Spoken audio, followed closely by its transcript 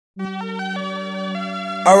R.I.P.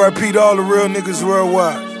 to all the real niggas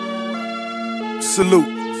worldwide. Salute.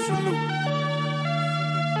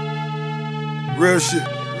 Real shit.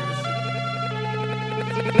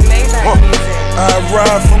 I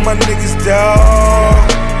ride for my niggas,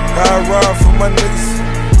 dawg. I ride for my niggas.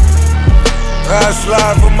 I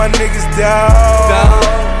slide for my niggas, dawg.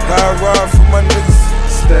 I ride for my niggas.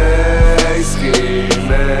 Stay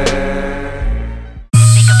scheming.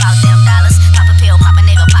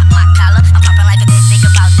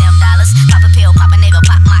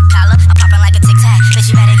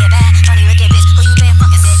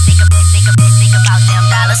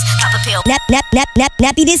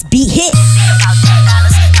 Nappy, this beat hit.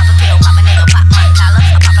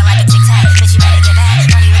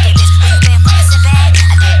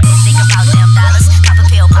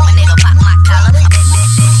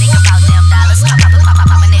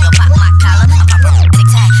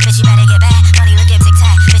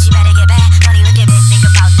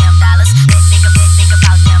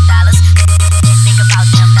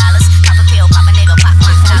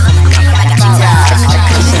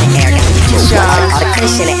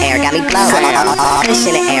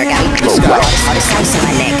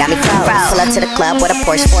 Pull up to the club with a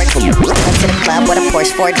Porsche 4 door. Pull up to the club with a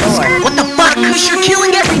Porsche 4 door. What the fuck? Cause you're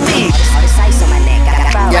killing everything. All this ice on my neck, I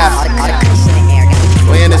got froze. Yeah. All the kush in the air got me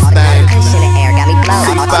blow. We in this All the thing. kush in the air got me blow.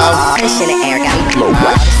 C5. All the kush in the air got me blow.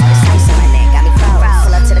 All this ice on my neck got me froze.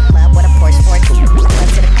 Pull up to the club with a Porsche 4 door. Pull up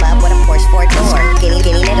to the club with a Porsche 4 door. Skinny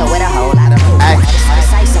nigga with a whole lot of hoes. Ay. All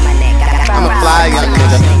this ice on my neck, I got froze. I'm a fly young All the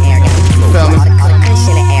kush nigga. in the air got me blow. Feel me? All the kush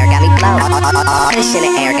in the air got me blow. All the kush in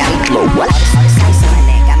the air got me blow. All this ice on my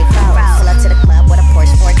neck got me froze. Pull up to the club with a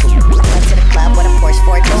Porsche 4 door. Pull up to the club with a Porsche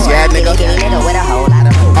 4 door. Yeah, nigga. Skinny nigga with a whole lot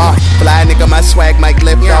of hoes. Fly nigga, my swag might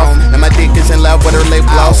lift off. And my dick is in love with her lip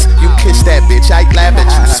gloss. You kiss that bitch, I laugh at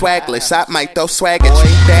you. Swagless, I might throw swag at you.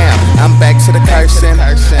 Damn, I'm back to the cursing.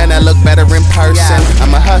 And I look better in person.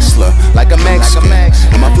 I'm a hustler, like a Mexican.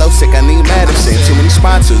 I'm a flow sick, I need medicine. Too many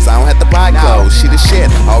sponsors, I don't have to buy clothes. She the shit,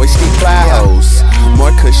 always keep fly hoes. More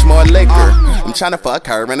kush, more liquor. I'm tryna fuck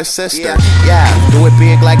her and her sister. Yeah, do it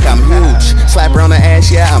big like I'm huge. Slap her on the ass,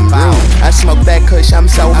 yeah, I'm rude. I smoke that kush, I'm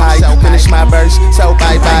so high. Finish my verse, so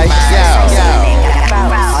bye-bye.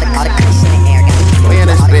 All the kush in the air got me blow. We in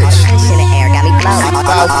this bitch. All the kush in the air got me blow.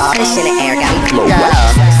 All the kush in the air got me blow. Yeah.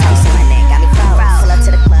 Ice on my neck got me froze. Pull up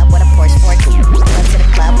to the club with a Porsche 4 door. Pull up to the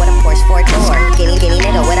club with a Porsche 4 door. Skinny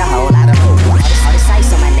nigga with a whole lot of hoes. All this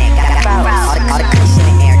ice on my neck got me froze. All the kush in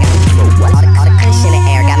the air got me blow. All the kush in the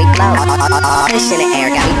air got me blow. All the kush in the air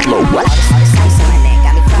got me blow. All this ice on my neck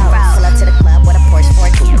got me froze. Pull up to the club with a Porsche 4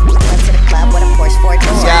 door. Pull up to the club with a Porsche 4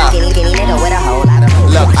 door. Yeah. Skinny nigga with a whole lot of hoes.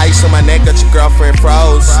 Look, ice on my neck, got your girlfriend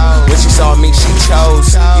froze. When she saw me, she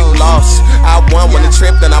chose. You lost. I won when the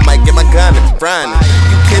trip, then I might get my gun and run.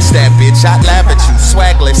 You kiss that bitch, I laugh at you.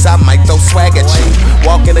 Swagless, I might throw swag at you.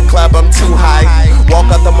 Walk in the club, I'm too high.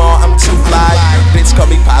 Walk out the mall, I'm too fly. Bitch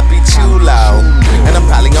call me Poppy Chulo.